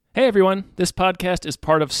Hey everyone, this podcast is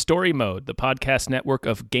part of Story Mode, the podcast network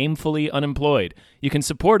of Gamefully Unemployed. You can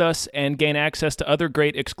support us and gain access to other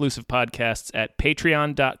great exclusive podcasts at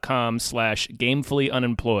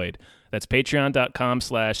patreon.com/gamefullyunemployed. That's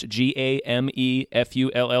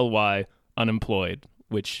patreon.com/GAMEFULLY unemployed,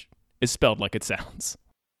 which is spelled like it sounds.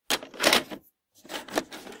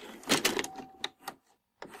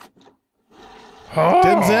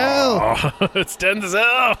 Denzel! It's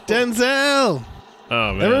Denzel! Denzel!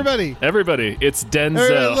 Oh, man. Everybody, it's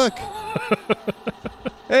Denzel. Look.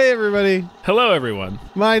 Hey, everybody. Hello, everyone.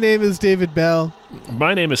 My name is David Bell.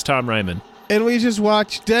 My name is Tom Ryman. And we just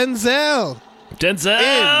watched Denzel.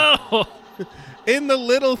 Denzel! In The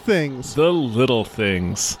Little Things. The Little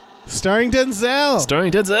Things. Starring Denzel.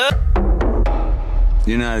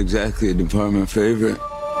 You're not exactly a department favorite.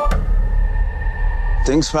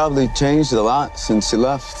 Things probably changed a lot since you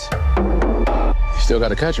left. You still got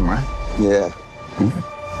to catch him, right? Yeah.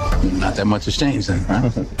 Not that much has changed then,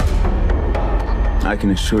 right? I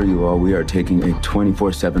can assure you all we are taking a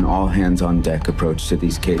 24/7 all-hands-on-deck approach to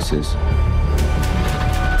these cases.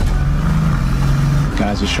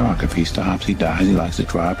 Guy's a shark. If he stops, he dies. He likes to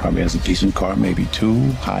drive. Probably has a decent car, maybe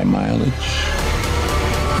two. High mileage.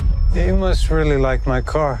 You must really like my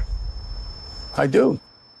car. I do.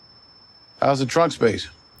 How's the trunk space?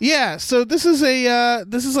 Yeah, so this is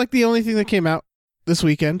like the only thing that came out this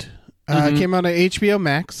weekend. It came out on HBO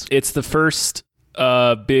Max. It's the first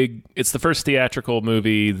theatrical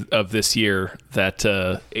movie of this year that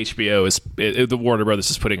HBO the Warner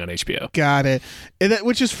Brothers is putting on HBO. Got it.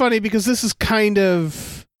 Which is funny because this is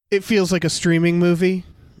it feels like a streaming movie.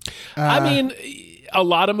 I mean, a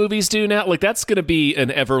lot of movies do now. Like, that's going to be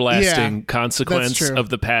an everlasting consequence of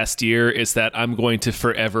the past year, is that I'm going to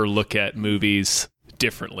forever look at movies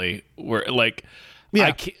differently. Where, like,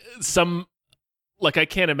 I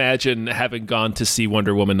can't imagine having gone to see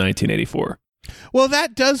Wonder Woman 1984. Well,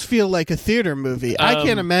 that does feel like a theater movie. I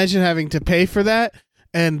can't imagine having to pay for that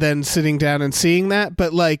and then sitting down and seeing that.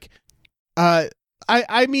 But, like, I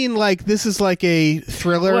mean, like, this is like a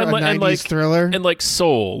thriller, a 90s thriller. And like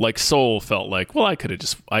Soul felt like, well, I could have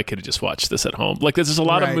just watched this at home. Like, there's a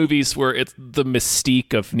lot of movies where it's the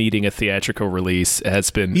mystique of needing a theatrical release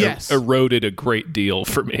has been eroded a great deal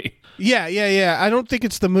for me. Yeah. I don't think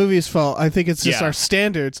it's the movie's fault. I think it's just our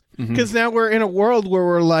standards. Because now we're in a world where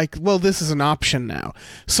we're like, well, this is an option now.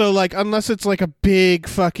 So, like, unless it's like a big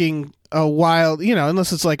fucking wild,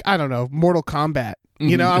 unless it's like, I don't know, Mortal Kombat.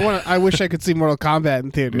 I wish I could see Mortal Kombat in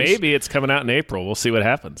theaters. Maybe it's coming out in April. We'll see what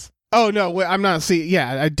happens. Oh, no, I'm not seeing.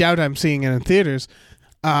 Yeah, I doubt I'm seeing it in theaters.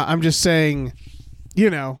 I'm just saying,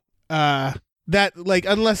 that, like,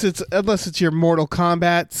 unless it's your Mortal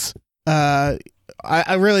Kombats, I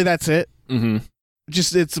really, that's it.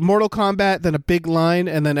 Just, it's Mortal Kombat, then a big line,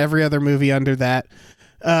 and then every other movie under that.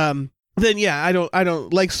 Then yeah, I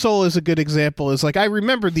don't like, Soul is a good example. Is like, I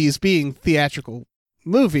remember these being theatrical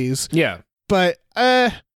movies. Yeah. But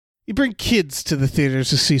you bring kids to the theaters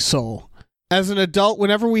to see Soul. As an adult,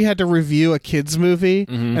 whenever we had to review a kids movie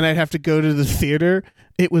and I'd have to go to the theater,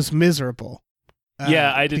 it was miserable.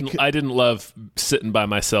 I didn't love sitting by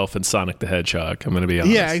myself in Sonic the Hedgehog. I'm going to be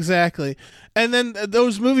honest. Yeah, exactly. And then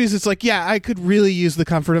those movies, it's like, yeah, I could really use the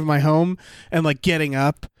comfort of my home and like getting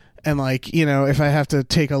up and like, if I have to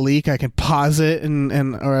take a leak, I can pause it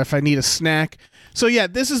and or if I need a snack. So yeah,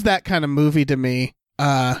 this is that kind of movie to me.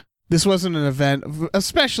 This wasn't an event,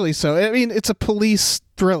 especially so. I mean, it's a police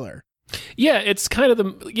thriller. Yeah, it's kind of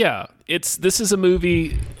this is a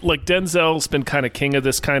movie, like, Denzel's been kind of king of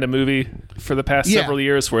this kind of movie for the past several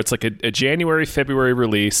years, where it's like a January, February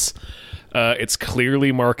release. It's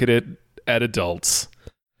clearly marketed at adults.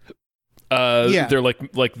 They're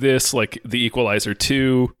like this, like The Equalizer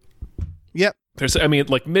 2. Yep. There's,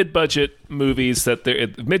 like, mid-budget movies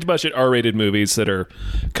mid-budget R-rated movies that are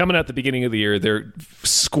coming out at the beginning of the year. They're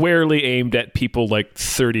squarely aimed at people like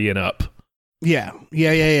 30 and up. Yeah.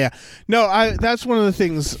 No, that's one of the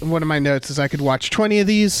things. One of my notes is I could watch 20 of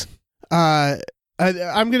these. I'm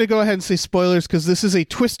going to go ahead and say spoilers because this is a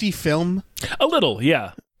twisty film. A little,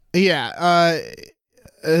 yeah. Yeah.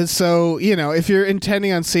 So if you're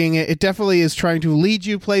intending on seeing it, it definitely is trying to lead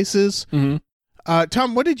you places.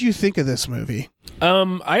 Tom, what did you think of this movie?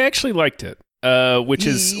 I actually liked it, which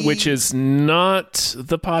is not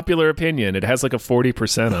the popular opinion. It has like a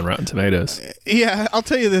 40% on Rotten Tomatoes. Yeah, I'll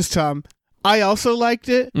tell you this, Tom. I also liked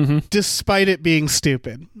it, despite it being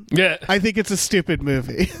stupid. Yeah, I think it's a stupid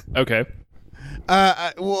movie. Okay.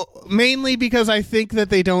 Well, mainly because I think that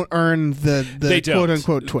they don't earn the quote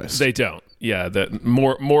unquote twist. They don't. Yeah, that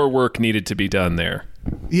more work needed to be done there.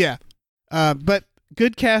 Yeah, but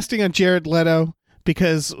good casting on Jared Leto.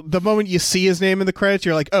 because the moment you see his name in the credits,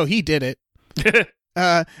 you're like, oh, he did it.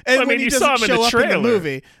 And I when mean, he you doesn't saw him in show the up in the trailer.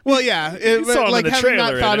 movie, well, yeah, saw him like in the having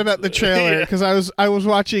not trailer thought in it. about the trailer Yeah. because I was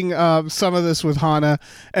watching some of this with Hana,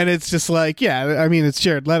 and it's just like, yeah, I mean, it's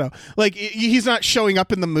Jared Leto. Like he's not showing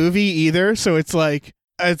up in the movie either, so it's like,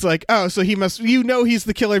 oh, so he must, he's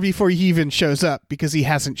the killer before he even shows up because he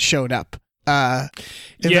hasn't showed up.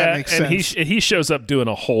 If that makes and sense. he shows up doing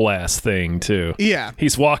a whole ass thing too. Yeah.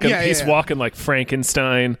 He's walking. Yeah, he's yeah. walking like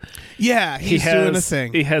Frankenstein. Yeah, he's doing a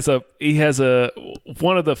thing. He has a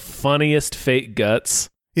one of the funniest fake guts.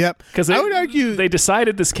 Yep. Because I would argue they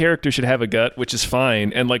decided this character should have a gut, which is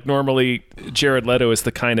fine. And like normally, Jared Leto is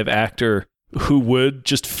the kind of actor who would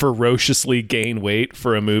just ferociously gain weight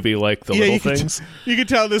for a movie like The Little Things. You could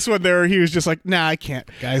tell this one there. He was just like, nah, I can't,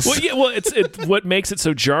 guys. Well, yeah. Well, it's what makes it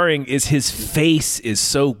so jarring is his face is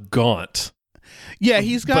so gaunt. Yeah,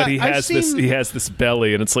 he's got. But he has this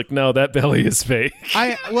belly, and it's like, no, that belly is fake.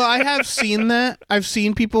 I have seen that. I've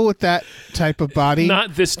seen people with that type of body.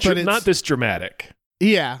 Not this dramatic.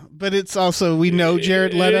 Yeah, but it's also, we know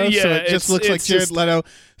Jared Leto, Yeah, so it just looks like Jared Leto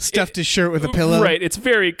stuffed his shirt with a pillow. Right, it's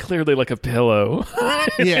very clearly like a pillow.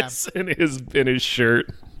 Yeah. in his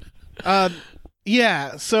shirt.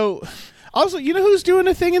 Yeah. So, also, you know who's doing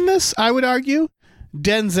a thing in this? I would argue,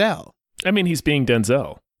 Denzel. I mean, he's being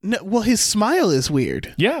Denzel. No, well, his smile is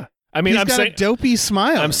weird. Yeah. I mean, He's got a dopey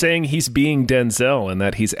smile. I'm saying he's being Denzel and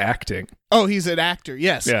that he's acting. Oh, he's an actor.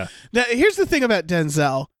 Yes. Yeah. Now, here's the thing about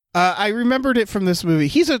Denzel. I remembered it from this movie.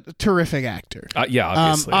 He's a terrific actor. Yeah,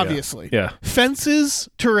 obviously. Obviously. Yeah. Fences,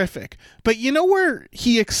 terrific. But you know where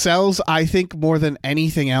he excels, I think, more than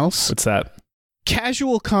anything else? What's that?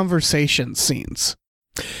 Casual conversation scenes.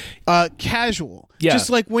 Casual. Yeah. Just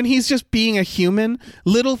like when he's just being a human,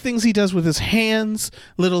 little things he does with his hands,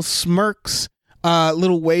 little smirks,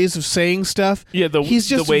 little ways of saying stuff. Yeah, he's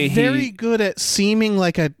just the way very good at seeming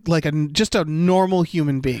like a just a normal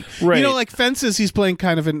human being. Right. You know, like Fences, he's playing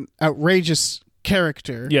kind of an outrageous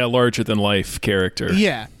character. Yeah, larger than life character.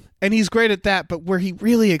 Yeah. And he's great at that, but where he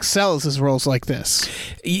really excels is roles like this.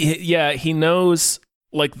 Yeah, he knows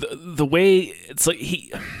like the way it's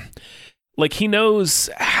like he knows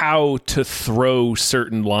how to throw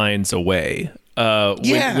certain lines away.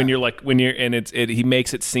 He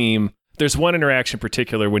makes it seem. There's one interaction in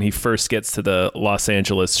particular when he first gets to the Los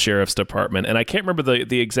Angeles Sheriff's Department, and I can't remember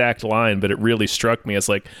the exact line, but it really struck me as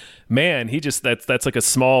like, man, that's like a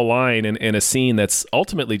small line in a scene that's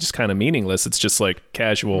ultimately just kind of meaningless. It's just like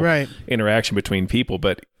casual interaction between people,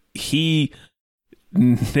 but he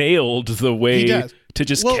nailed the way to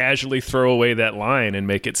just casually throw away that line and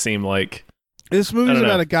make it seem like. This movie's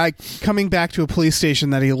about a guy coming back to a police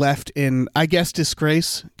station that he left in, I guess,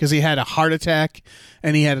 disgrace because he had a heart attack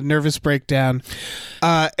and he had a nervous breakdown.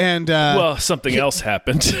 Well, something else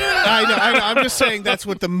happened. I know. I'm just saying that's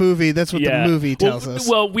what the movie tells us.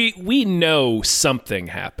 Well, we know something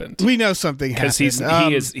happened. We know something happened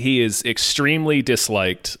because he is extremely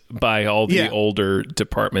disliked by all the older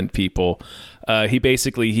department people.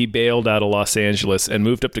 He bailed out of Los Angeles and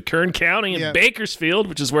moved up to Kern County in Bakersfield,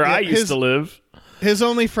 which is where I used to live. His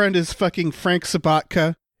only friend is fucking Frank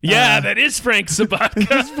Sabatka. Yeah, that is Frank Sabatka.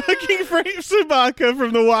 It's fucking Frank Sabatka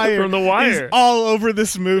from The Wire. From The Wire. He's all over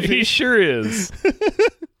this movie. He sure is.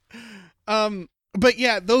 But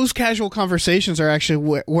yeah, those casual conversations are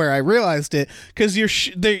actually where I realized it, because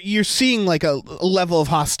you're seeing like a level of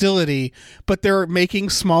hostility, but they're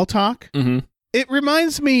making small talk. Mm-hmm. It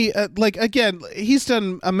reminds me, like, again, he's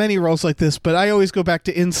done many roles like this, but I always go back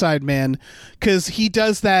to Inside Man, because he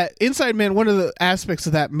does that. Inside Man, one of the aspects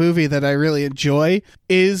of that movie that I really enjoy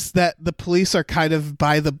is that the police are kind of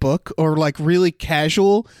by the book or like really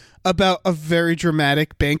casual about a very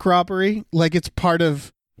dramatic bank robbery. Like it's part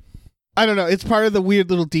of, I don't know, it's part of the weird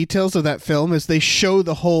little details of that film is they show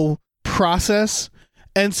the whole process.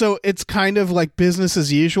 And so it's kind of like business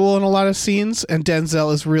as usual in a lot of scenes, and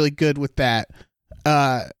Denzel is really good with that.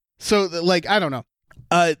 So like, I don't know.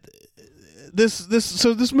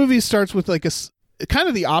 This movie starts with like a kind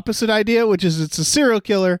of the opposite idea, which is it's a serial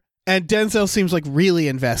killer, and Denzel seems like really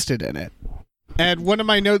invested in it. And one of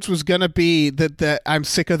my notes was gonna be that I'm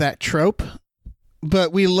sick of that trope,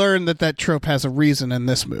 but we learn that trope has a reason in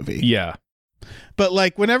this movie. Yeah. But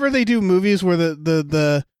like whenever they do movies where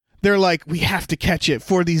they're like, we have to catch it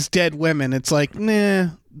for these dead women. It's like, nah,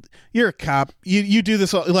 you're a cop. You do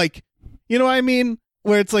this all, like, you know what I mean?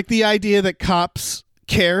 Where it's like the idea that cops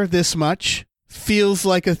care this much feels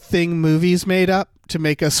like a thing movies made up to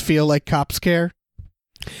make us feel like cops care.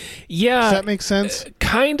 Yeah. Does that make sense?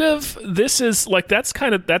 Kind of. This is like, that's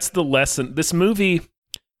the lesson. This movie,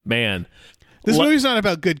 man. This movie's not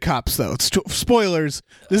about good cops, though. It's spoilers.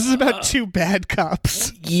 This is about two bad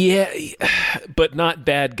cops. Yeah, but not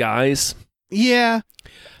bad guys. Yeah.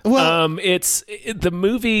 Well, it's the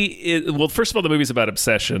movie. Well, first of all, the movie's about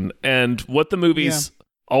obsession, and what the movie's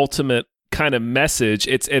ultimate kind of message.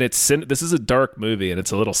 This is a dark movie, and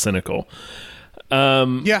it's a little cynical.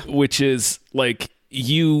 Which is like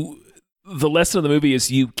the lesson of the movie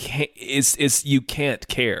is you can't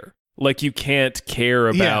care. Like, you can't care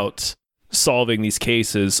about solving these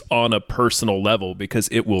cases on a personal level because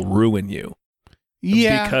it will ruin you.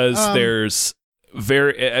 Yeah. Because there's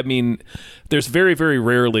very, very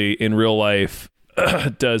rarely in real life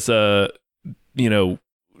does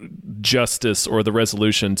justice or the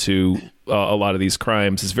resolution to a lot of these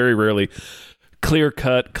crimes is very rarely clear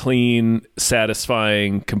cut, clean,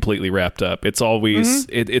 satisfying, completely wrapped up. It's always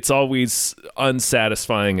it's always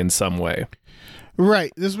unsatisfying in some way.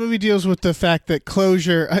 Right. This movie deals with the fact that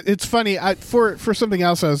closure. It's funny. For something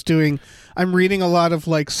else I was doing, I'm reading a lot of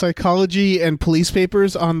like psychology and police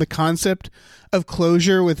papers on the concept of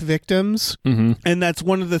closure with victims, and that's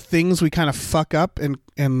one of the things we kind of fuck up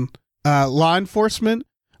in law enforcement,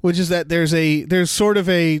 which is that there's sort of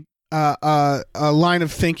a line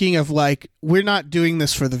of thinking of like, we're not doing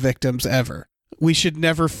this for the victims ever. We should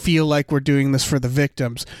never feel like we're doing this for the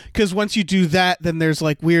victims, because once you do that, then there's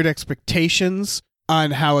like weird expectations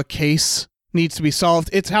on how a case needs to be solved.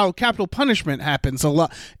 It's how capital punishment happens a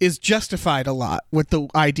lot, is justified a lot with the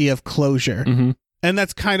idea of closure. And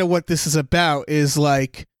that's kind of what this is about, is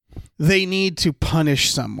like they need to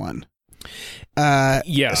punish someone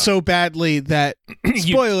so badly that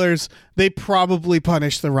spoilers, they probably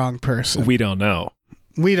punished the wrong person. We don't know.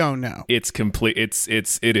 It's complete.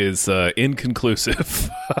 It is inconclusive.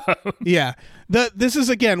 Yeah. This is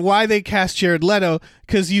again why they cast Jared Leto,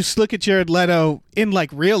 because you look at Jared Leto in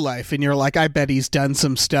like real life and you're like, I bet he's done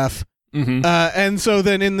some stuff. And so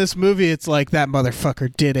then in this movie, it's like, that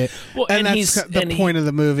motherfucker did it. Well, and that's the point of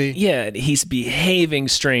the movie. Yeah, he's behaving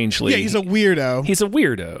strangely. Yeah, he's a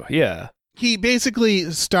weirdo. Yeah. He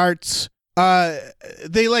basically starts.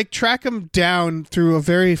 They like track him down through a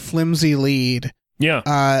very flimsy lead.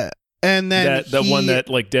 Yeah. And then that one that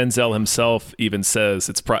like Denzel himself even says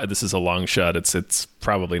this is a long shot. It's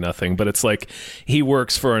probably nothing, but it's like he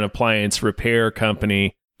works for an appliance repair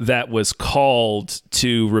company that was called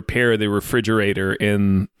to repair the refrigerator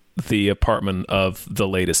in the apartment of the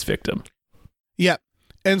latest victim. Yep.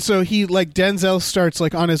 And so he, like, Denzel starts,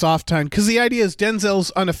 like, on his off time, because the idea is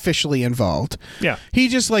Denzel's unofficially involved. Yeah. He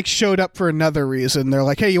just, like, showed up for another reason. They're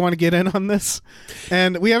like, hey, you want to get in on this?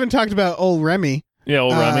 And we haven't talked about old Remy. Yeah,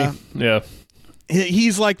 old Remy. Yeah.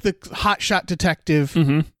 He's, like, the hotshot detective.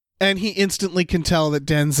 And he instantly can tell that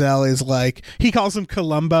Denzel is like, he calls him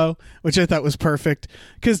Columbo, which I thought was perfect,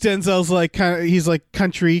 because Denzel's like he's like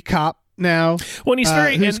country cop now. When he's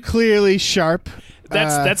who's clearly sharp.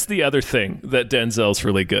 That's the other thing that Denzel's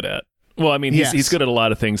really good at. Well, I mean, he's good at a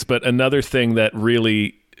lot of things, but another thing that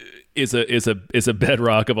really is a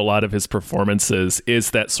bedrock of a lot of his performances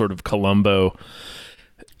is that sort of Columbo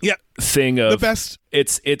thing of the best.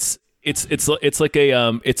 It's like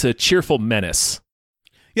it's a cheerful menace.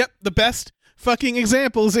 Yep, the best fucking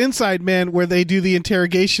example is Inside Man, where they do the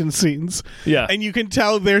interrogation scenes. Yeah. And you can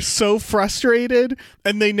tell they're so frustrated,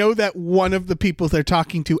 and they know that one of the people they're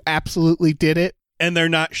talking to absolutely did it, and they're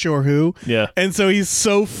not sure who. Yeah. And so he's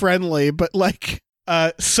so friendly, but like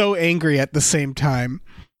so angry at the same time.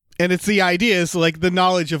 And it's the idea is like the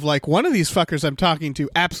knowledge of like, one of these fuckers I'm talking to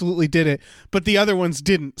absolutely did it, but the other ones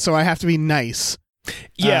didn't, so I have to be nice.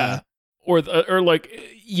 Yeah. Or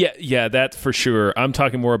that for sure. I'm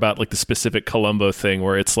talking more about like the specific Columbo thing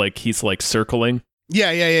where it's like he's like circling.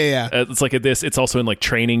 Yeah. It's like this. It's also in like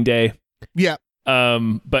Training Day. Yeah.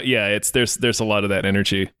 But yeah, there's a lot of that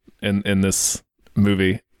energy in this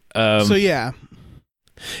movie. So yeah.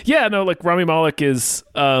 Yeah. No, like Rami Malek is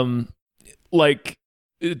like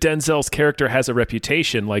Denzel's character has a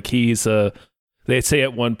reputation. Like they say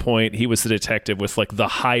at one point he was the detective with like the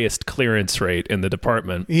highest clearance rate in the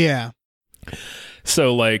department. Yeah.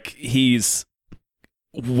 So like he's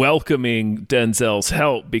welcoming Denzel's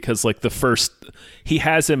help because like he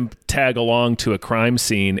has him tag along to a crime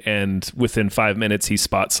scene, and within 5 minutes he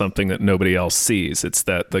spots something that nobody else sees. It's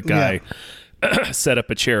that the guy set up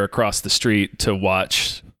a chair across the street to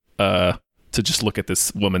watch to just look at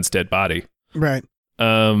this woman's dead body. Right.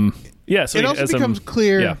 Yeah. So it also becomes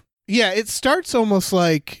clear. Yeah. Yeah. It starts almost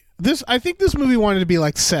like this. I think this movie wanted to be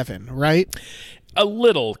like Seven, right? A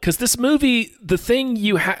little, because this movie, the thing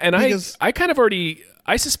you have, and I kind of already,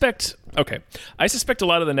 I suspect a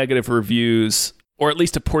lot of the negative reviews, or at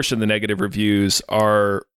least a portion of the negative reviews,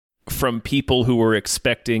 are from people who were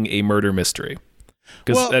expecting a murder mystery.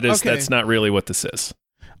 Because that's not really what this is.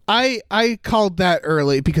 I called that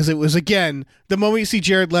early because it was, again, the moment you see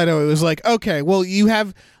Jared Leto, it was like, okay, well, you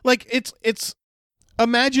have, like, it's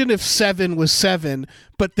imagine if Seven was Seven,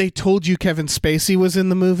 but they told you Kevin Spacey was in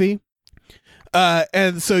the movie.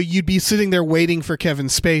 And so you'd be sitting there waiting for Kevin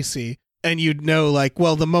Spacey, and you'd know, like,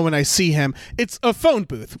 well, the moment I see him, it's a phone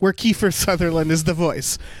booth where Kiefer Sutherland is the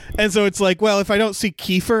voice. And so it's like, well, if I don't see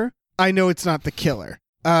Kiefer, I know it's not the killer.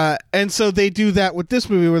 And so they do that with this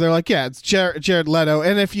movie where they're like, yeah, it's Jared Leto.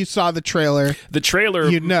 And if you saw the trailer,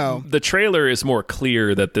 you'd know. The trailer is more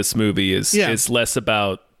clear that this movie is less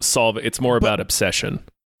about it's more about obsession.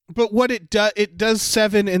 But what it does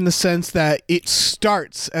Seven in the sense that it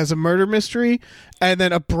starts as a murder mystery and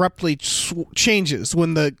then abruptly changes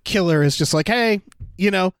when the killer is just like, hey,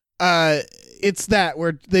 it's that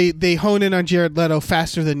where they hone in on Jared Leto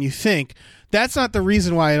faster than you think. That's not the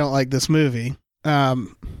reason why I don't like this movie. I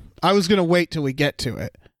was going to wait till we get to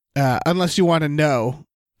it, unless you want to know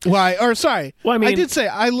why. Or sorry, well, I mean, I did say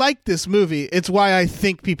I like this movie. It's why I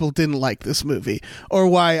think people didn't like this movie, or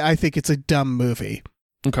why I think it's a dumb movie.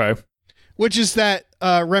 Okay. Which is that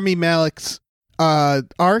Rami Malek's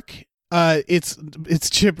arc. It's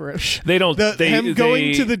gibberish. They don't. Him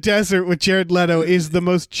going to the desert with Jared Leto is the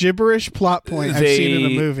most gibberish plot point I've seen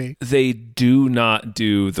in a movie. They do not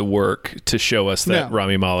do the work to show us that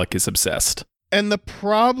Rami Malek is obsessed. And the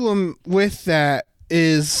problem with that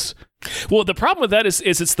is, well, the problem with that is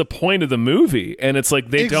it's the point of the movie, and it's like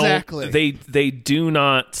they don't. They do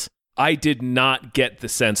not. I did not get the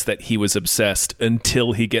sense that he was obsessed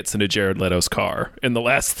until he gets into Jared Leto's car in the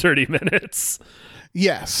last 30 minutes.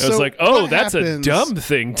 Yes. I was like, oh, that's a dumb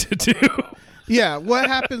thing to do. Yeah. What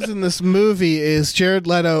happens in this movie is Jared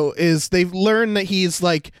Leto they've learned that he's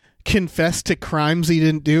like confessed to crimes he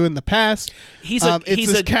didn't do in the past. It's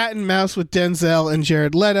a cat and mouse with Denzel and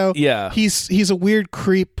Jared Leto. Yeah. He's a weird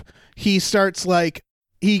creep. He starts like,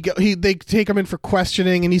 they take him in for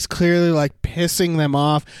questioning, and he's clearly like pissing them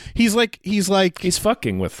off. He's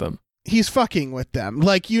fucking with them. He's fucking with them.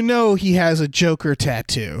 Like, he has a Joker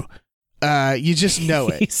tattoo. You just know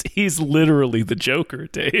it. He's literally the Joker,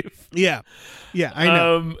 Dave. Yeah, I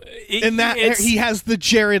know. He has the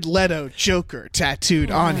Jared Leto Joker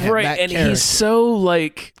tattooed on him. Right, and character.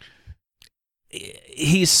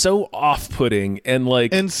 He's so off-putting and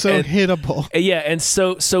so hittable. Yeah, and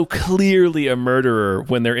so clearly a murderer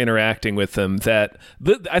when they're interacting with him that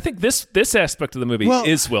I think this aspect of the movie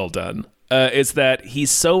is well done. Is that he's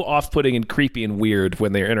so off-putting and creepy and weird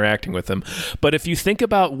when they're interacting with him. But if you think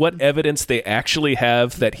about what evidence they actually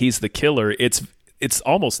have that he's the killer, it's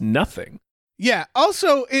almost nothing. Yeah.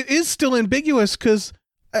 Also, it is still ambiguous because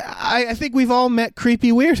I think we've all met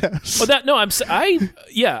creepy weirdos. Well,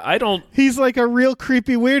 I don't. He's like a real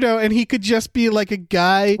creepy weirdo, and he could just be like a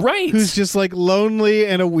guy, right, who's just like lonely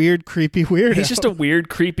and a weird creepy weirdo. He's just a weird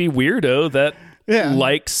creepy weirdo that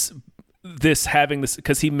likes having this,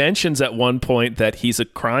 because he mentions at one point that he's a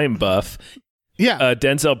crime buff. Yeah.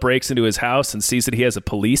 Denzel breaks into his house and sees that he has a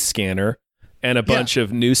police scanner and a bunch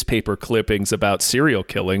of newspaper clippings about serial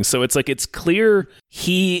killing. So it's like, it's clear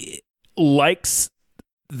he likes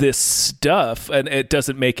this stuff, and it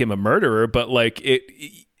doesn't make him a murderer, but like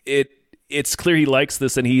it's clear he likes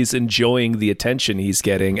this, and he's enjoying the attention he's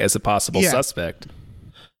getting as a possible suspect.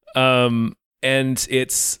 And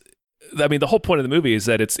the whole point of the movie is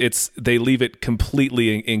that they leave it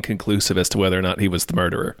completely inconclusive as to whether or not he was the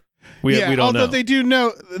murderer. We don't know. Although they do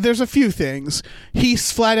know, there's a few things. He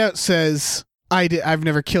flat out says, I've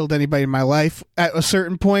never killed anybody in my life at a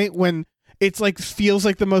certain point, when it's like feels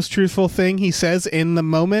like the most truthful thing he says in the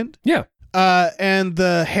moment. Yeah. And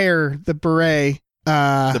the hair, the beret.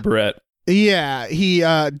 The beret. Yeah,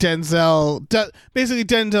 Denzel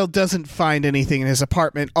doesn't find anything in his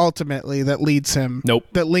apartment ultimately that leads him. Nope.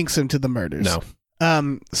 That links him to the murders.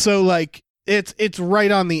 No. So like it's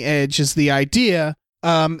right on the edge is the idea.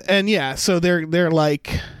 And yeah, so they're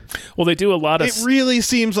like, well, they do a lot of. It really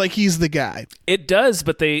seems like he's the guy. It does,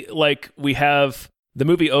 but we have the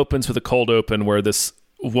movie opens with a cold open where this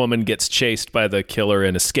woman gets chased by the killer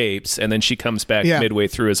and escapes, and then she comes back midway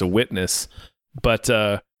through as a witness, but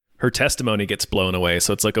her testimony gets blown away.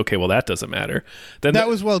 So it's like, okay, well, that doesn't matter. Then that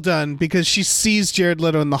was well done, because she sees Jared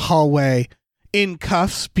Leto in the hallway in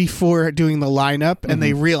cuffs before doing the lineup, and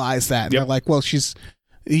they realize that. And they're like, well,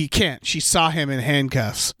 you can't. She saw him in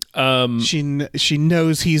handcuffs. She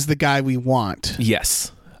knows he's the guy we want.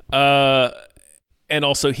 Yes. And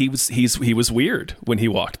also he was weird when he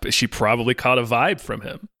walked, but she probably caught a vibe from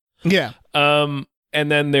him. Yeah. And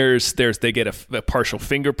then they get a partial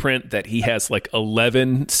fingerprint that he has like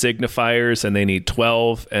 11 signifiers and they need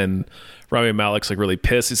 12. And Rami Malek's like really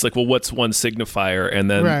pissed. He's like, well, what's one signifier? And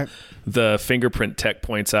then the fingerprint tech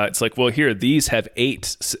points out, it's like, well, here, these have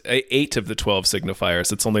eight of the 12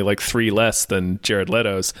 signifiers. It's only like 3 less than Jared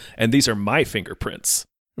Leto's. And these are my fingerprints.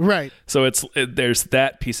 Right. So there's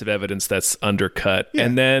that piece of evidence that's undercut. Yeah.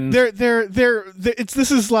 And then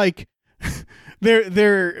this is like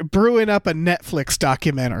they're brewing up a Netflix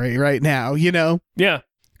documentary right now, you know? Yeah.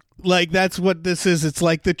 Like that's what this is. It's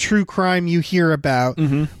like the true crime you hear about,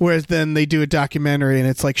 whereas then they do a documentary and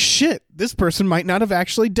it's like, shit, this person might not have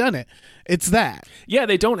actually done it. It's that. Yeah,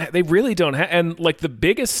 they really don't have, and like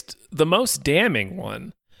the most damning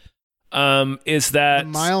one is that the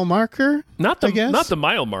mile marker? Not the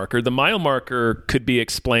mile marker. The mile marker could be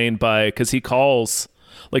explained by, because he calls,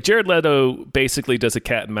 like Jared Leto basically does a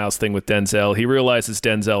cat and mouse thing with Denzel. He realizes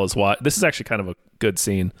Denzel is this is actually kind of a good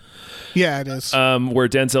scene. Yeah, it is. Where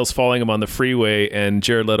Denzel's following him on the freeway and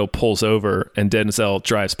Jared Leto pulls over and Denzel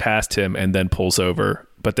drives past him and then pulls over,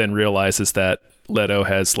 but then realizes that Leto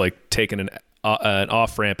has like taken an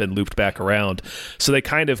off ramp and looped back around. So they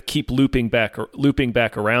kind of keep looping back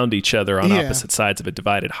around each other on opposite sides of a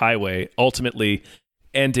divided highway, ultimately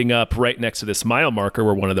ending up right next to this mile marker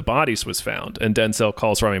where one of the bodies was found. And Denzel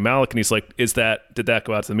calls Rami Malek and he's like, did that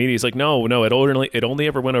go out to the media? He's like, no, it only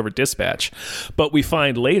ever went over dispatch. But we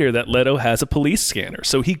find later that Leto has a police scanner,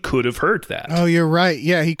 so he could have heard that. Oh, you're right.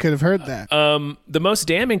 Yeah, he could have heard that. The most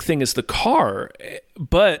damning thing is the car,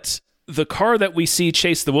 but the car that we see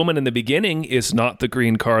chase the woman in the beginning is not the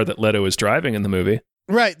green car that Leto is driving in the movie.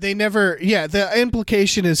 Right. They never. Yeah. The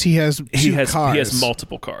implication is he has two cars. He has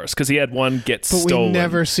multiple cars because he had one get but stolen. We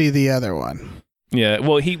never see the other one. Yeah.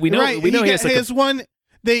 Well, we know he has one.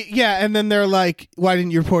 And then they're like, "Why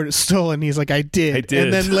didn't you report it stolen?" He's like, "I did."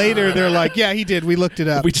 And then later they're like, "Yeah, he did. We looked it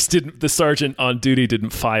up. We just didn't. The sergeant on duty didn't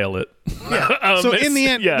file it." Yeah. So in the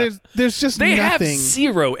end, there's just they nothing. have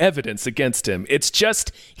zero evidence against him. It's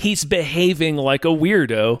just he's behaving like a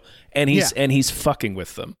weirdo, and he's fucking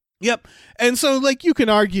with them. Yep. And so, like, you can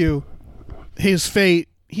argue his fate.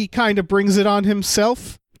 He kind of brings it on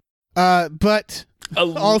himself, but.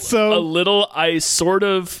 Also, a little. I sort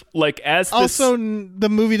of like as this, also the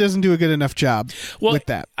movie doesn't do a good enough job with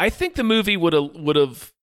that. I think the movie would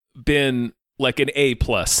have been like an A+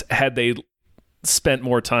 had they spent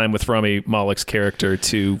more time with Rami Malek's character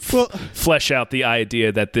to flesh out the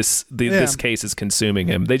idea that this case is consuming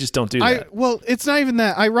him. They just don't do that. Well, it's not even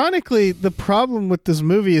that. Ironically, the problem with this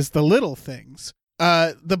movie is the little things.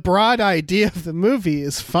 The broad idea of the movie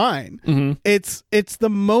is fine. Mm-hmm. It's the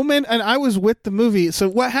moment, and I was with the movie. So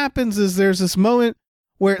what happens is there's this moment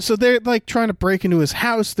where they're like trying to break into his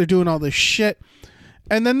house. They're doing all this shit,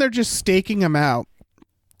 and then they're just staking him out.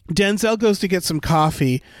 Denzel goes to get some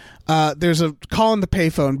coffee. There's a call on the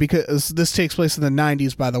payphone because this takes place in the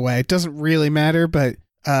 90s, by the way. It doesn't really matter, but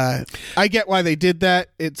I get why they did that.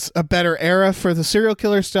 It's a better era for the serial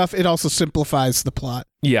killer stuff. It also simplifies the plot.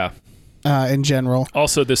 Yeah. In general.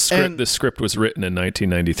 Also, this script was written in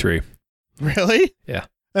 1993. Really? Yeah.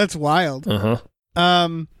 That's wild.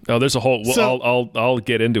 There's a whole. I'll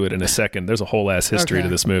get into it in a second. There's a whole ass history to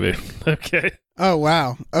this movie. Okay. Oh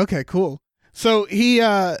wow. Okay. Cool. So he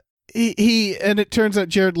and it turns out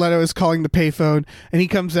Jared Leto is calling the payphone, and he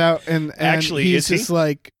comes out and actually he's just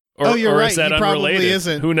like. You're right. Is that he unrelated? Probably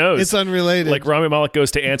isn't. Who knows? It's unrelated. Like Rami Malek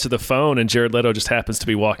goes to answer the phone, and Jared Leto just happens to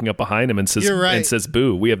be walking up behind him and says, You're right. and says,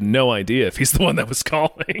 "Boo." We have no idea if he's the one that was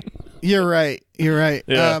calling. You're right.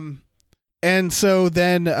 Yeah. And so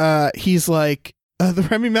then yeah, he's the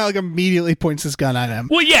Rami Malek immediately points his gun at him.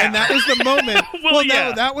 Well, yeah. And that was the moment.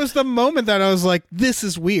 That was the moment that I was like, this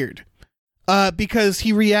is weird. Because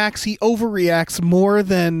he overreacts more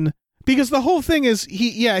than. Because the whole thing is,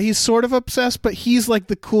 he's sort of obsessed, but he's like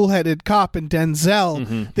the cool-headed cop, and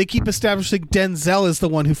Denzel, they keep establishing Denzel is the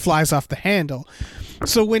one who flies off the handle.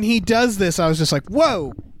 So when he does this, I was just like,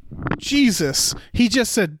 whoa, Jesus, he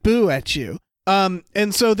just said boo at you.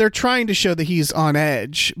 And so they're trying to show that he's on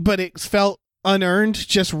edge, but it felt unearned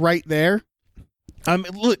just right there.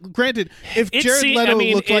 Look, granted, if Jared Leto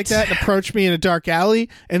looked like that and approached me in a dark alley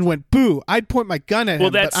and went boo, I'd point my gun at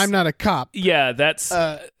him, but I'm not a cop. Yeah, that's...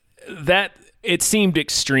 that it seemed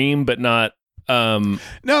extreme, but not.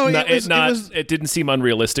 It didn't seem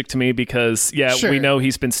unrealistic to me because we know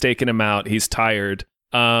he's been staking him out. He's tired.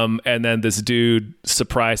 And then this dude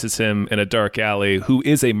surprises him in a dark alley, who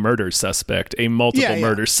is a murder suspect, a multiple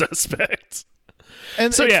murder suspect.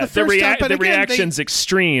 And so the reaction's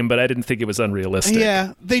extreme, but I didn't think it was unrealistic.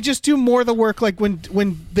 Yeah, they just do more of the work. Like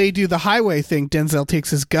when they do the highway thing, Denzel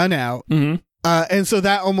takes his gun out, and so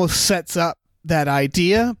that almost sets up that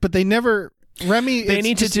idea, but they never. Remy, they it's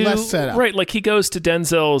need to just do less setup. right. Like he goes to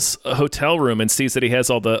Denzel's hotel room and sees that he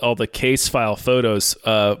has all the case file photos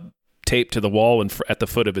taped to the wall at the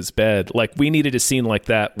foot of his bed. Like we needed a scene like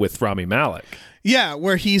that with Rami Malek. Yeah,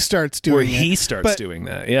 where he starts doing doing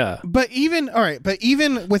that. Yeah. But even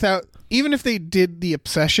even if they did the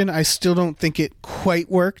obsession, I still don't think it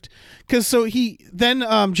quite worked. Because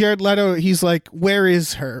Jared Leto, he's like, where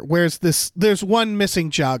is her? Where's this? There's one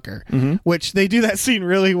missing jogger, which they do that scene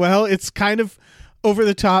really well. It's kind of over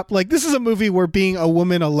the top. Like, this is a movie where being a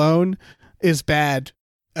woman alone is bad.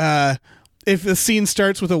 If the scene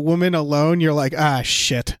starts with a woman alone, you're like, ah,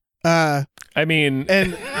 shit. I mean,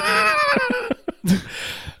 and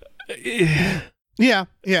yeah.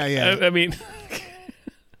 I mean,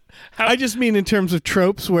 I just mean in terms of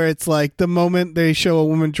tropes where it's like the moment they show a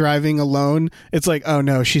woman driving alone, it's like, oh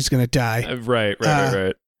no, she's going to die. Right.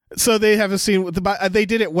 So they have a scene with they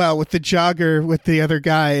did it well with the jogger with the other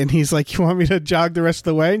guy. And he's like, you want me to jog the rest of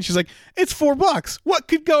the way? And she's like, it's $4. What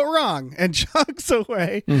could go wrong? And jogs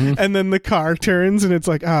away. And then the car turns and it's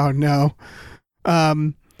like, oh no.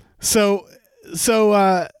 So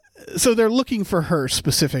they're looking for her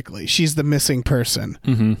specifically. She's the missing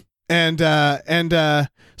person. And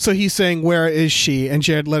so he's saying, where is she? And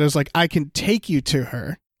Jared Leto's like, I can take you to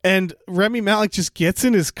her. And Rami Malek just gets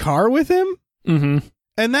in his car with him.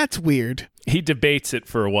 And that's weird. He debates it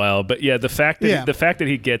for a while, but yeah, the fact that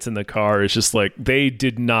he gets in the car is just like, they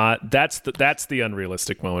did not. That's the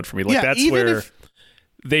unrealistic moment for me. Like that's where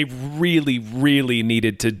they really, really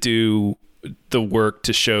needed to do the work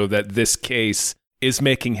to show that this case is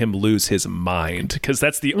making him lose his mind, because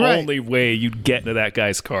that's the only way you'd get into that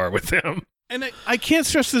guy's car with him. And I can't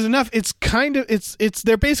stress this enough. It's kind of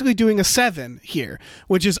they're basically doing a 7 here,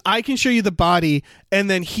 which is I can show you the body, and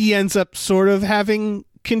then he ends up sort of having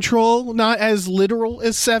control, not as literal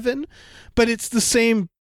as 7, but it's the same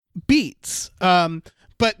beats.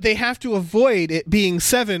 But they have to avoid it being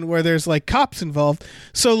 7 where there's like cops involved.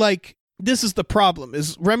 So like this is the problem: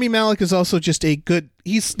 is Rami Malek is also just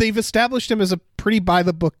they've established him as a pretty by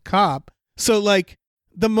the book cop. So like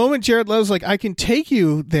the moment Jared Leto's like, I can take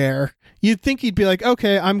you there, you'd think he'd be like,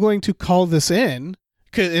 okay, I'm going to call this in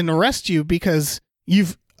and arrest you because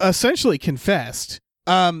you've essentially confessed.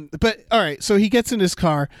 But all right, so he gets in his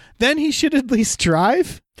car. Then he should at least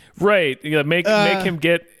drive. Right. Yeah, make him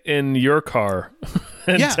get in your car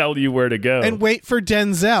and tell you where to go. And wait for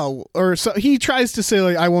Denzel. Or so he tries to say,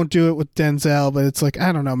 like, I won't do it with Denzel, but it's like,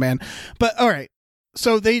 I don't know, man. But all right.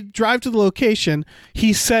 So they drive to the location.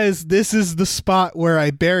 He says, this is the spot where I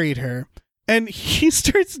buried her. And he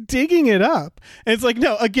starts digging it up. And it's like,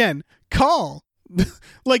 no, again, call.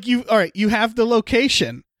 Like, you have the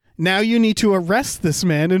location. Now you need to arrest this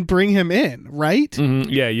man and bring him in, right?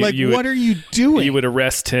 Yeah, what are you doing? You would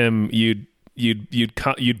arrest him. You'd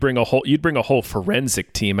bring a whole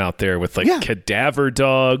forensic team out there with cadaver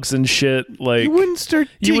dogs and shit. Like you wouldn't start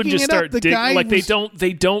digging it up. The guy like they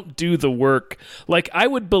don't do the work. Like I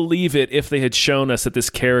would believe it if they had shown us that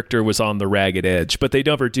this character was on the ragged edge, but they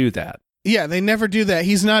never do that. Yeah, they never do that.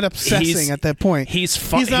 He's not obsessing at that point.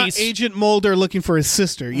 He's not Agent Mulder looking for his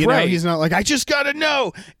sister. You know, he's not like, I just gotta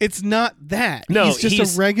know. It's not that. No, he's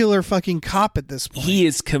just a regular fucking cop at this point. He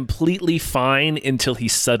is completely fine until he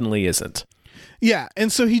suddenly isn't. Yeah,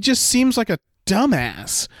 and so he just seems like a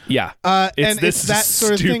dumbass. Yeah, it's that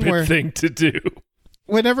sort of thing to do.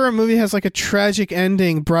 Whenever a movie has like a tragic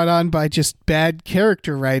ending brought on by just bad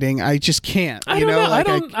character writing, I just can't.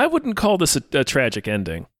 I wouldn't call this a tragic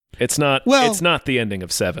ending. It's not. Well, it's not the ending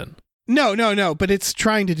of 7. No. But it's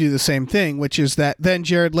trying to do the same thing, which is that then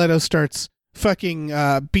Jared Leto starts fucking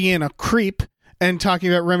being a creep and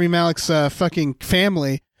talking about Rami Malek's fucking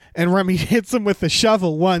family, and Rami hits him with a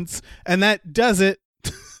shovel once, and that does it.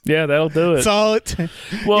 Yeah, that'll do it. That's all it.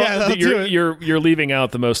 You're leaving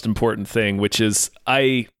out the most important thing, which is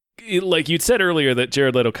like you'd said earlier that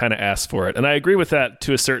Jared Leto kind of asked for it, and I agree with that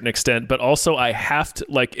to a certain extent. But also, I have to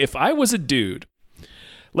if I was a dude.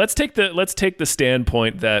 Let's take the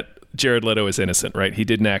standpoint that Jared Leto is innocent, right? He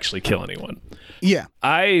didn't actually kill anyone. Yeah.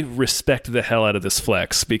 I respect the hell out of this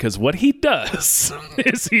flex, because what he does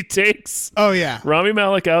is he takes Rami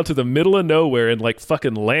Malek out to the middle of nowhere in like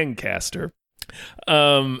fucking Lancaster,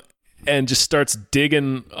 and just starts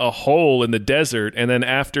digging a hole in the desert. And then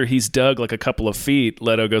after he's dug like a couple of feet,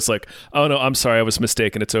 Leto goes like, oh no, I'm sorry, I was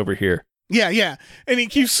mistaken. It's over here. Yeah. And he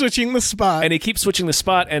keeps switching the spot.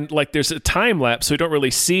 And like there's a time lapse, so we don't really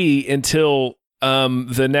see until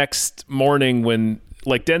the next morning when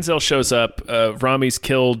like Denzel shows up, Rami's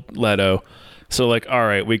killed Leto. So like, all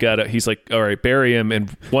right, he's like, all right, bury him in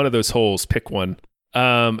one of those holes, pick one.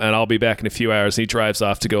 And I'll be back in a few hours. And he drives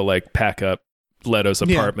off to go like pack up Leto's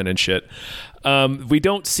apartment and shit. We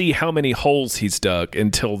don't see how many holes he's dug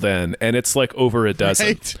until then, and it's like over a dozen.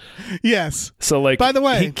 Right? Yes. So like, by the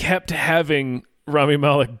way, he kept having Rami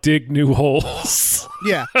Malek dig new holes.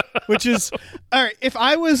 Yeah, which is all right. If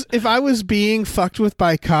I was being fucked with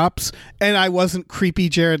by cops and I wasn't creepy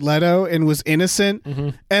Jared Leto and was innocent,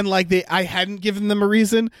 and like I hadn't given them a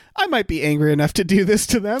reason, I might be angry enough to do this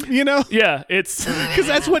to them. You know? Yeah, it's because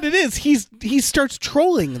that's what it is. He starts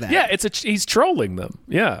trolling them. Yeah, he's trolling them.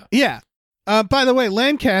 Yeah. Yeah. By the way,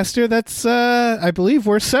 Lancaster. That's I believe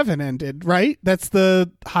where 7 ended. Right. That's the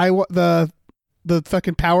the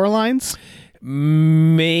fucking power lines.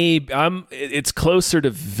 Maybe it's closer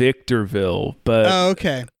to Victorville, but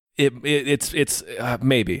okay. It's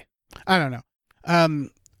maybe. I don't know.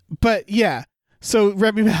 But yeah. So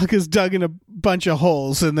Rami Malek is dug in a bunch of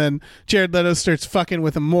holes, and then Jared Leto starts fucking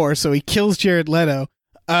with him more. So he kills Jared Leto.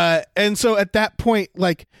 And so at that point,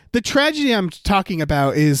 like the tragedy I'm talking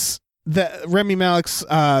about is that Rami Malek's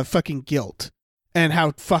fucking guilt and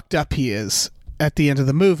how fucked up he is at the end of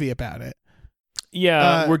the movie about it.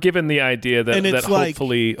 Yeah, we're given the idea that like,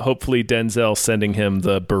 hopefully Denzel sending him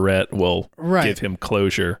the beret will give him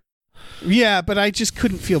closure. Yeah, but I just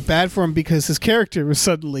couldn't feel bad for him because his character was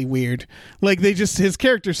suddenly weird. Like his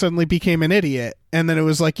character suddenly became an idiot, and then it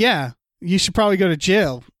was like, yeah, you should probably go to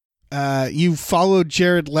jail. You followed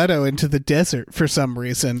Jared Leto into the desert for some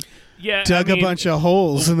reason. Yeah, dug a bunch of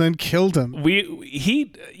holes and then killed him. I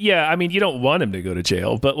mean, you don't want him to go to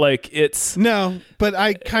jail, but like it's but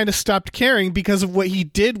I kind of stopped caring because of what he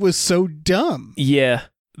did was so dumb. Yeah,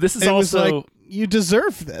 this is was like, you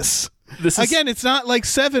deserve this. Again, it's not like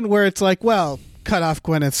 7 where it's like, well, cut off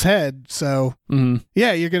Gwyneth's head, so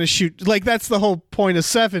yeah, you're gonna shoot. Like that's the whole point of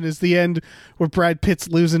 7 is the end where Brad Pitt's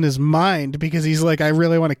losing his mind because he's like, I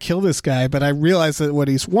really want to kill this guy, but I realize that what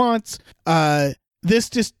he wants.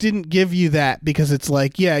 This just didn't give you that because it's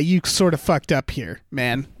like, yeah, you sort of fucked up here,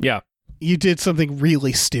 man. Yeah. You did something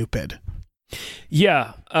really stupid.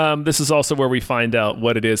 Yeah. This is also where we find out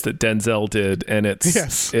what it is that Denzel did. And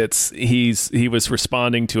he was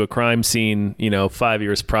responding to a crime scene, 5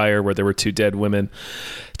 years prior where there were 2 dead women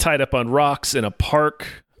tied up on rocks in a park.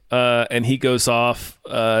 And he goes off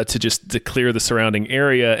to clear the surrounding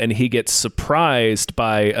area, and he gets surprised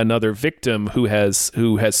by another victim who has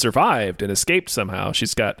survived and escaped somehow.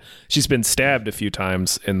 She's been stabbed a few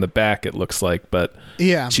times in the back, it looks like, but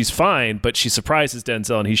she's fine. But she surprises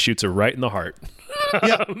Denzel, and he shoots her right in the heart.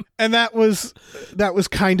 Yeah, and that was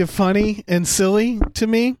kind of funny and silly to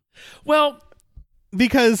me. Well,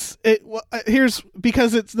 because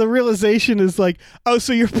it's the realization is like, oh,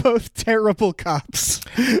 so you're both terrible cops.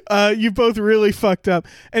 You both really fucked up.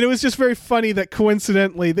 And it was just very funny that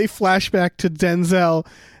coincidentally they flash back to Denzel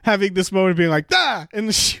having this moment of being like,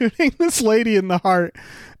 and shooting this lady in the heart.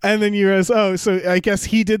 And then you realize, oh, so I guess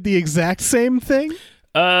he did the exact same thing?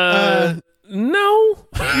 No.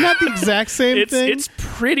 Not the exact same thing. It's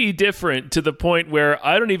pretty different to the point where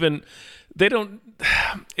but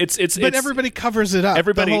everybody covers it up.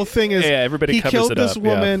 The whole thing is everybody covers it up. He killed this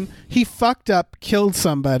woman. Yeah. He fucked up, killed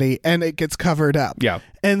somebody, and it gets covered up. Yeah.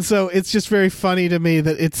 And so it's just very funny to me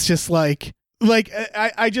that it's just like when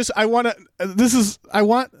I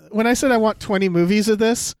said I want 20 movies of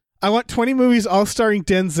this, I want 20 movies all starring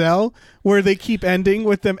Denzel where they keep ending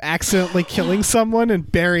with them accidentally killing someone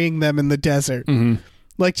and burying them in the desert. Mm-hmm.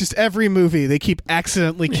 Like just every movie, they keep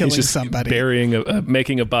accidentally killing somebody,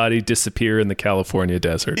 making a body disappear in the California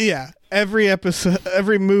desert. Yeah, every episode,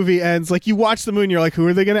 every movie ends like you watch the movie, you're like, who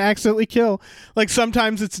are they going to accidentally kill? Like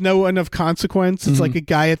sometimes it's no one of consequence. It's like a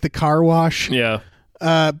guy at the car wash. Yeah,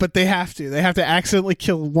 but they have to accidentally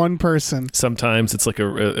kill one person. Sometimes it's like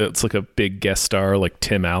a big guest star like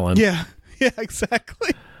Tim Allen. Yeah,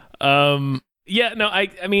 exactly. Yeah, no,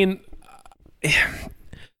 I mean,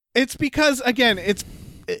 it's because again, it's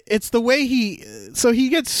the way he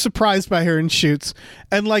gets surprised by her and shoots,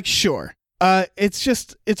 and like sure,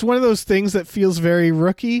 it's one of those things that feels very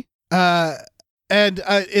rookie, and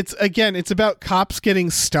it's about cops getting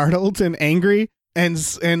startled and angry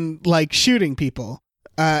and like shooting people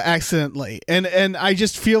accidentally, and I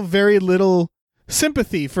just feel very little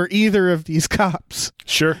sympathy for either of these cops,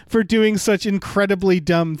 sure, for doing such incredibly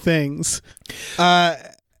dumb things,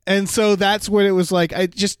 and so that's what it was like.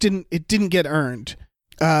 It didn't get earned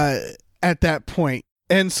at that point,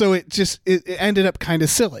 and so it ended up kind of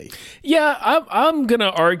silly. Yeah, I'm gonna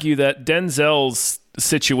argue that Denzel's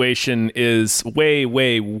situation is way,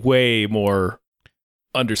 way, way more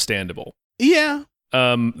understandable. Yeah.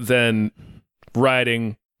 Than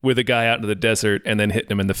riding with a guy out into the desert and then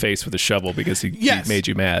hitting him in the face with a shovel because he made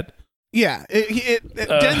you mad. Yeah,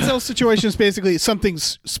 Denzel's situation is basically something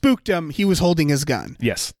spooked him. He was holding his gun.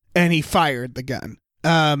 Yes. And he fired the gun.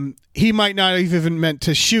 He might not have even meant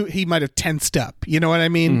to shoot. He might have tensed up. You know what I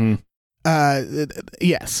mean?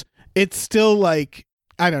 Yes. It's still like,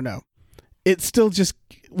 I don't know. It still just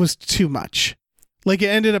was too much. Like, it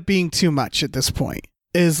ended up being too much at this point.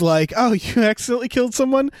 Is like, oh, you accidentally killed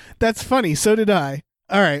someone? That's funny. So did I.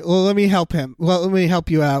 All right, well, let me help him. Well, let me help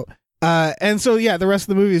you out. And so, yeah, the rest of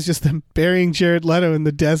the movie is just them burying Jared Leto in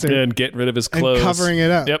the desert. And getting rid of his clothes. And covering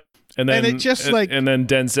it up. Yep. And then it just and then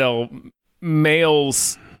Denzel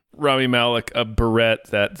mails Rami Malek a beret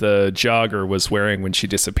that the jogger was wearing when she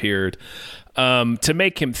disappeared, to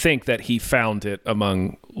make him think that he found it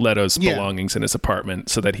among Leto's belongings in his apartment,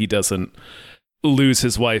 so that he doesn't lose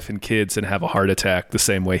his wife and kids and have a heart attack the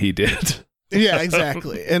same way he did. Yeah,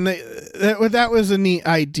 exactly. And that was a neat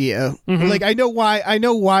idea. Like, I know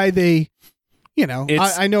why they, you know,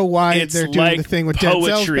 I know why they're doing like the thing with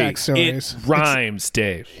poetry. Denzel's backstories. It rhymes,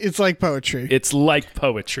 Dave. It's like poetry. It's like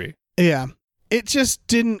poetry. Yeah. It just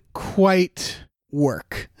didn't quite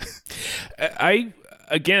work. The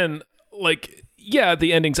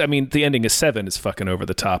endings, I mean, the ending of 7 is fucking over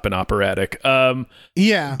the top and operatic.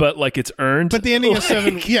 Yeah. But like, it's earned. But the ending of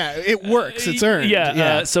 7, yeah, it works. It's earned.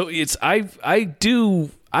 Yeah. So it's, I'm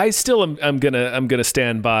gonna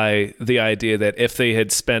stand by the idea that if they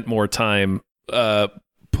had spent more time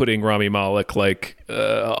putting Rami Malek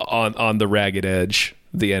on the ragged edge,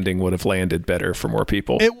 the ending would have landed better for more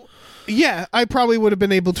people. Yeah, I probably would have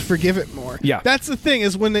been able to forgive it more. Yeah. That's the thing,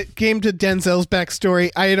 is when it came to Denzel's backstory,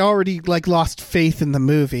 I had already lost faith in the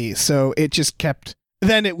movie, so it just kept.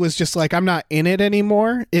 Then it was just like, I'm not in it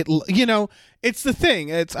anymore. It's the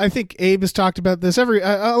thing. I think Abe has talked about this. A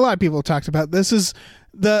lot of people have talked about this. Is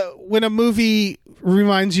when a movie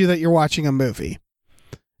reminds you that you're watching a movie.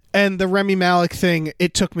 And the Rami Malek thing,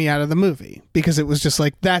 it took me out of the movie because it was just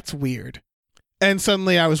like, that's weird. And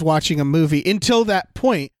suddenly I was watching a movie. Until that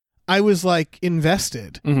point, I was like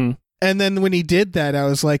invested. Mm-hmm. And then when he did that, I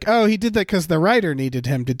was like, oh, he did that because the writer needed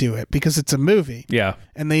him to do it because it's a movie. Yeah.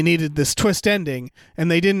 And they needed this twist ending and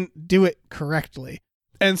they didn't do it correctly.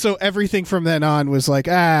 And so everything from then on was like,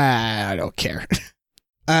 I don't care.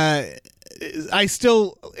 I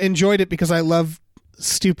still enjoyed it because I love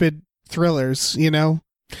stupid thrillers, you know?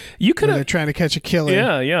 You could have. They're trying to catch a killer.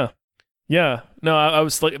 Yeah. No, I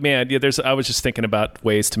was like, man, yeah, I was just thinking about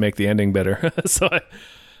ways to make the ending better.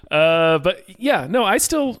 But yeah, no, I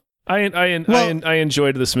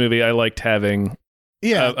enjoyed this movie. I liked having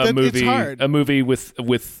a movie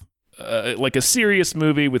with like a serious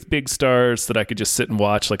movie with big stars that I could just sit and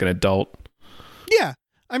watch like an adult. Yeah.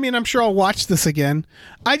 I mean, I'm sure I'll watch this again.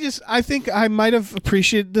 I think I might have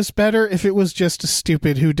appreciated this better if it was just a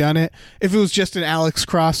stupid whodunit. If it was just an Alex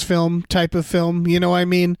Cross film type of film, you know what I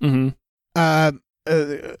mean? Mm-hmm.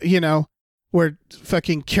 Where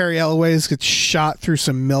fucking Carrie Elways gets shot through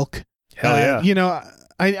some milk. Hell yeah. You know,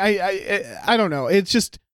 I don't know. It's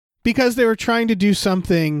just because they were trying to do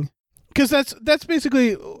something. Because that's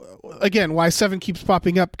basically, again, why 7 keeps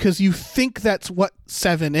popping up, because you think that's what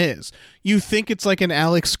 7 is. You think it's like an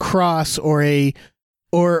Alex Cross or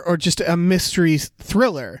just a mystery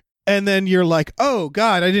thriller. And then you're like, oh,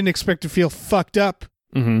 God, I didn't expect to feel fucked up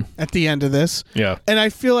at the end of this. Yeah. And I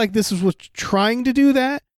feel like this was trying to do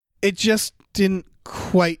that. It just didn't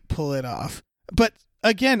quite pull it off. But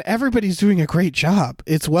again, everybody's doing a great job.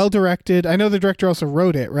 It's well directed. I know the director also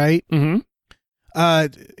wrote it, right? Mm-hmm.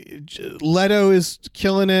 Leto is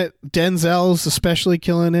killing it. Denzel's especially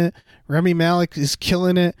killing it. Rami Malek is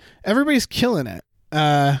killing it. Everybody's killing it.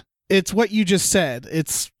 It's what you just said.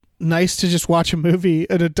 It's nice to just watch a movie,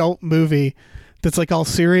 an adult movie that's like all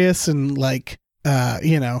serious and like,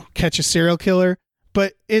 catch a serial killer,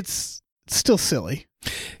 but it's still silly.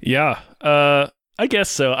 Yeah. I guess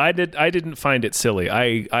so. I didn't find it silly.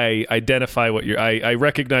 I identify I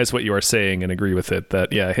recognize what you are saying and agree with it, that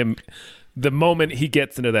the moment he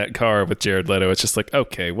gets into that car with Jared Leto, it's just like,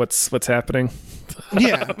 okay, what's happening?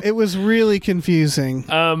 Yeah, it was really confusing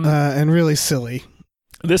and really silly.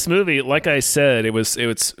 This movie, like I said, it was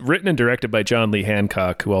written and directed by John Lee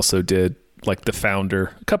Hancock, who also did like The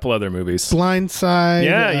Founder, a couple other movies. Blindside.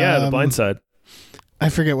 Yeah, The Blindside. I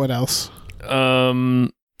forget what else.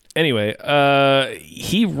 Anyway,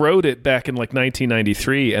 he wrote it back in like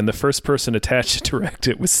 1993, and the first person attached to direct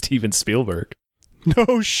it was Steven Spielberg.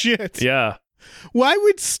 No shit. Yeah. Why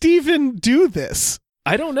would Steven do this?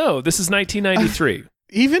 I don't know. This is 1993.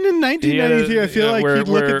 Even in 1993, I feel like he'd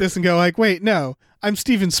look at this and go like, wait, no, I'm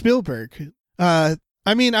Steven Spielberg. I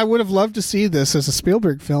mean, I would have loved to see this as a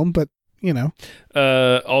Spielberg film, but, you know.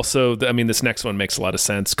 Also, this next one makes a lot of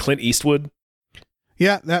sense. Clint Eastwood.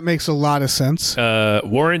 Yeah, that makes a lot of sense.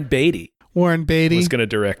 Warren Beatty Warren Beatty was going to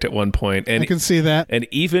direct at one point, and I can see that. and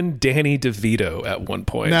even Danny DeVito at one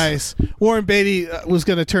point. Nice. Warren Beatty was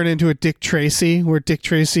going to turn into a Dick Tracy, where Dick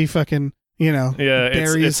Tracy fucking,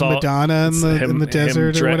 buries it's all- Madonna in the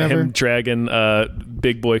desert or whatever. Him dragging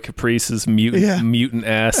Big Boy Caprice's mutant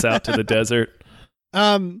ass out to the desert.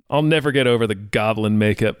 I'll never get over the goblin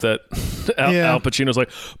makeup that Al Pacino's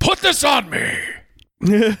like, put this on me.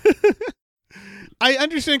 I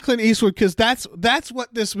understand Clint Eastwood because that's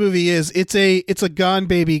what this movie is. It's a Gone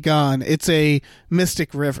Baby Gone. It's a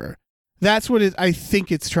Mystic River. That's what I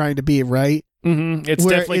think it's trying to be, right? Mm-hmm. It's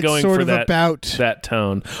Where definitely it's going sort for of that about that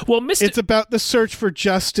tone. Well, it's about the search for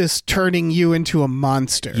justice turning you into a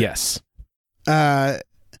monster. Yes. So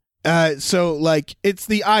like it's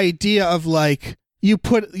the idea of like you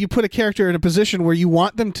put a character in a position where you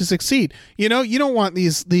want them to succeed. You don't want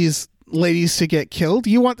these ladies to get killed.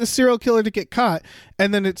 You want the serial killer to get caught,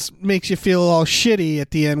 and then it makes you feel all shitty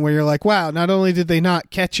at the end where you're like, wow, not only did they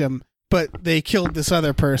not catch him, but they killed this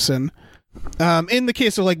other person. In the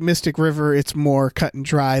case of like Mystic River, it's more cut and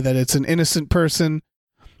dry that it's an innocent person.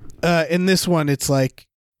 In this one, it's like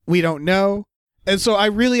we don't know. And so I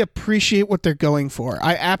really appreciate what they're going for.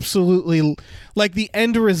 I absolutely like the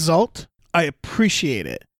end result. I appreciate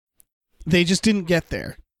it. They just didn't get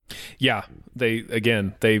there. Yeah.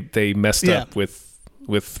 They messed up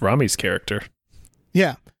with Rami's character.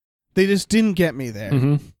 Yeah. They just didn't get me there.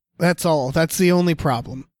 Mm-hmm. That's all. That's the only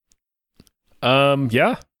problem.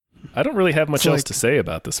 Yeah. I don't really have much else to say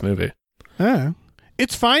about this movie.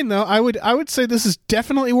 It's fine though. I would say this is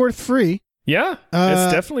definitely worth free. Yeah,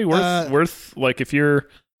 it's definitely worth like if you're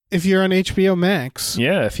on HBO Max.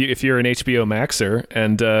 Yeah, if you're an HBO Maxer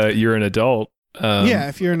and you're an adult.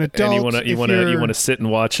 If you're an adult, and you want to sit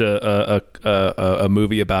and watch a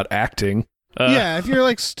movie about acting. If you're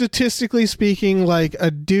like statistically speaking, like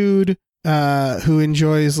a dude who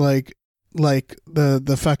enjoys like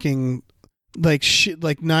the fucking like shit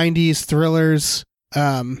like 90s thrillers.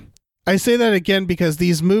 I say that again because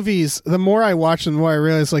these movies, the more I watch them, the more I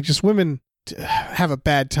realize like just women have a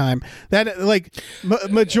bad time. That like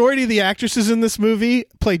majority of the actresses in this movie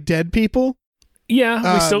play dead people.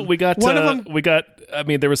 Yeah, we got one of them. I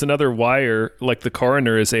mean, there was another Wire, like the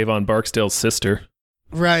coroner is Avon Barksdale's sister.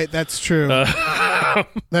 Right, that's true.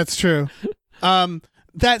 That's true.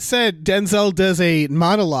 That said, Denzel does a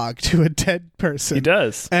monologue to a dead person. He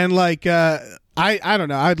does, and like I don't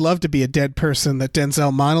know. I'd love to be a dead person that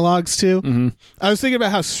Denzel monologues to. Mm-hmm. I was thinking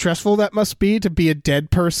about how stressful that must be to be a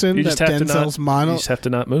dead person that Denzel's You just have to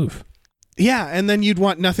not move. Yeah, and then you'd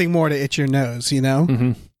want nothing more to itch your nose,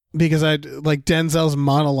 Mm-hmm. Because I'd like Denzel's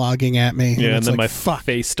monologuing at me. Yeah, and then like, my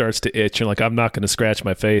face starts to itch, and like I'm not going to scratch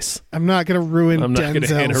my face. I'm not going to ruin. I'm not going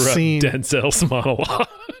to interrupt scene. Denzel's monologue.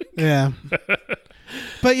 Yeah,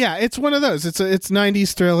 but yeah, it's one of those. It's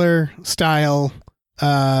 90s thriller style.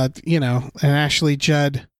 An Ashley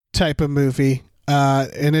Judd type of movie,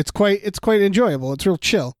 and it's quite enjoyable. It's real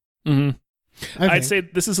chill. Mm-hmm. I'd say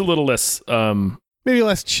this is a little less, maybe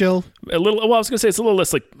less chill. I was gonna say it's a little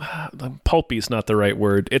less like pulpy is not the right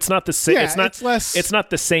word. It's not the same. Yeah, it's not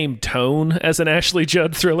the same tone as an Ashley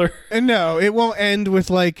Judd thriller. And no, it won't end with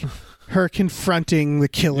like her confronting the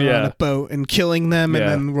killer on a boat and killing them, and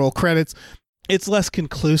then roll credits. It's less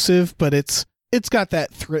conclusive, but it's got that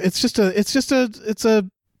it's a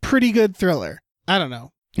pretty good thriller. I don't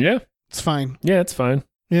know. Yeah. It's fine. Yeah, it's fine.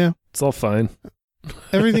 Yeah. It's all fine.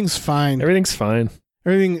 Everything's fine. Everything's fine.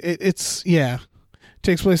 Everything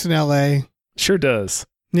takes place in LA. Sure does.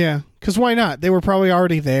 Yeah, cuz why not? They were probably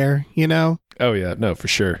already there, Oh yeah, no, for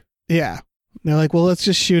sure. Yeah. They're like, "Well, let's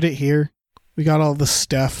just shoot it here. We got all the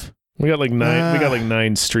stuff." We got like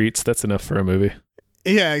 9 streets. That's enough for a movie.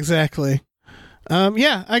 Yeah, exactly.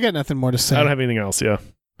 I got nothing more to say. I don't have anything else. Yeah,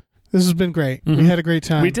 this has been great. Mm-hmm. We had a great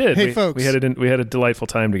time. We did. Hey, folks, we had a delightful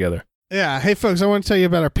time together. Yeah. Hey, folks, I want to tell you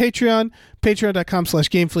about our Patreon,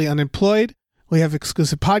 patreon.com/GameFleetUnemployed. We have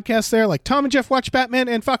exclusive podcasts there, like Tom and Jeff Watch Batman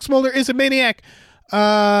and Fox Mulder is a Maniac. For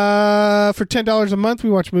 $10 a month, we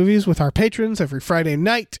watch movies with our patrons every Friday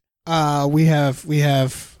night. We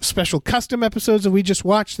have special custom episodes that we just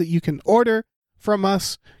watched that you can order from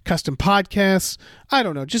us, custom podcasts. I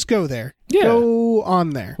don't know. Just go there. Yeah. Go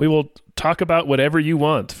on there. We will talk about whatever you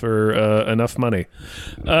want for enough money.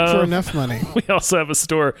 For enough money. We also have a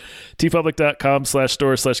store,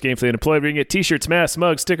 tpublic.com/store/GameFleetUnemployed. We can get t-shirts, masks,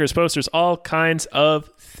 mugs, stickers, posters, all kinds of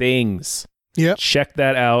things. Yep. Check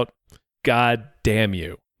that out. God damn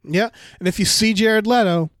you. Yeah. And if you see Jared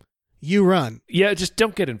Leto, you run. Yeah, just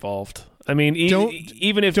don't get involved. I mean,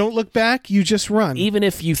 even if don't look back, you just run. Even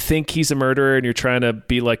if you think he's a murderer and you're trying to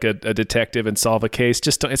be like a detective and solve a case,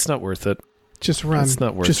 just don't, it's not worth it. Just run. It's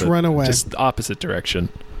not worth Just it. run away. Just opposite direction.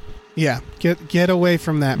 Yeah. Get away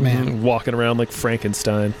from that man. Walking around like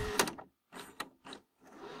Frankenstein.